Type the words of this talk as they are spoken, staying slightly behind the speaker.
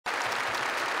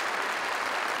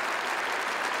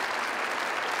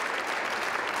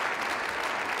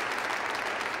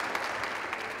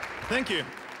Thank you.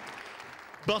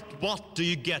 But what do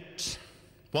you get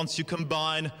once you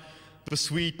combine the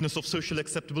sweetness of socially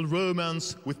acceptable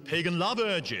romance with pagan love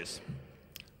urges?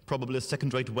 Probably a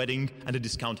second-rate wedding and a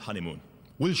discount honeymoon.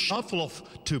 We'll shuffle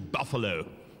off to Buffalo.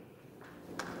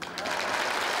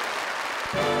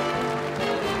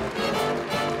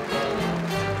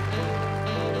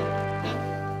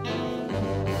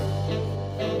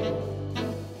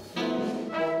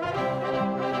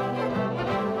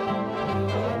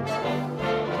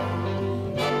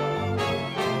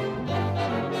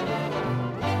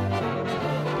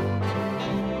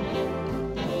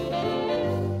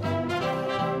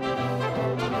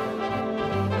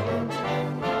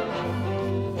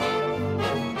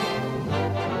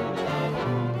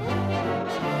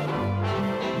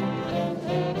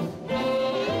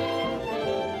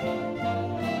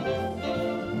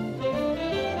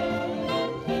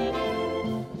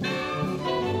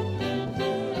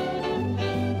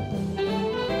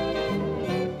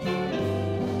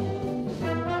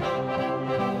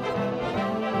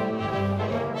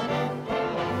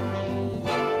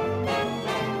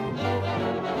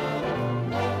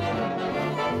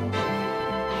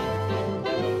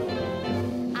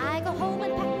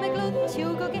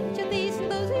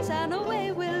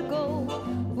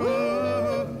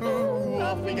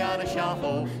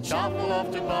 Shuffle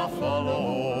off to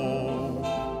Buffalo.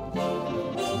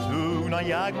 To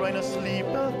Niagara in a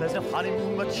sleeper, there's a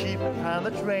honeymoon but cheaper, and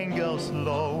the train goes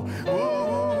slow.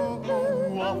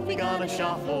 Ooh, off we gonna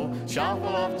shuffle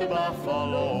off to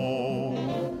Buffalo.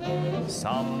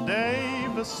 Someday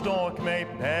the stork may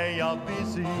pay our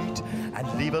visit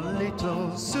and leave a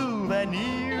little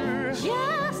souvenir.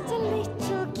 Just a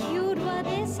little cute, what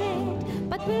is it?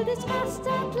 But we'll discuss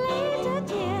that later,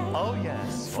 dear. Oh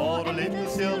yes, for the little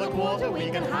silver quarter we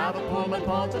can have a Pullman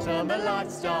Porter, turn the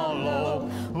lights down low.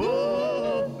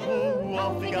 Ooh,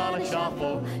 off we gonna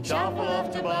shuffle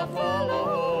off to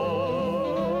Buffalo.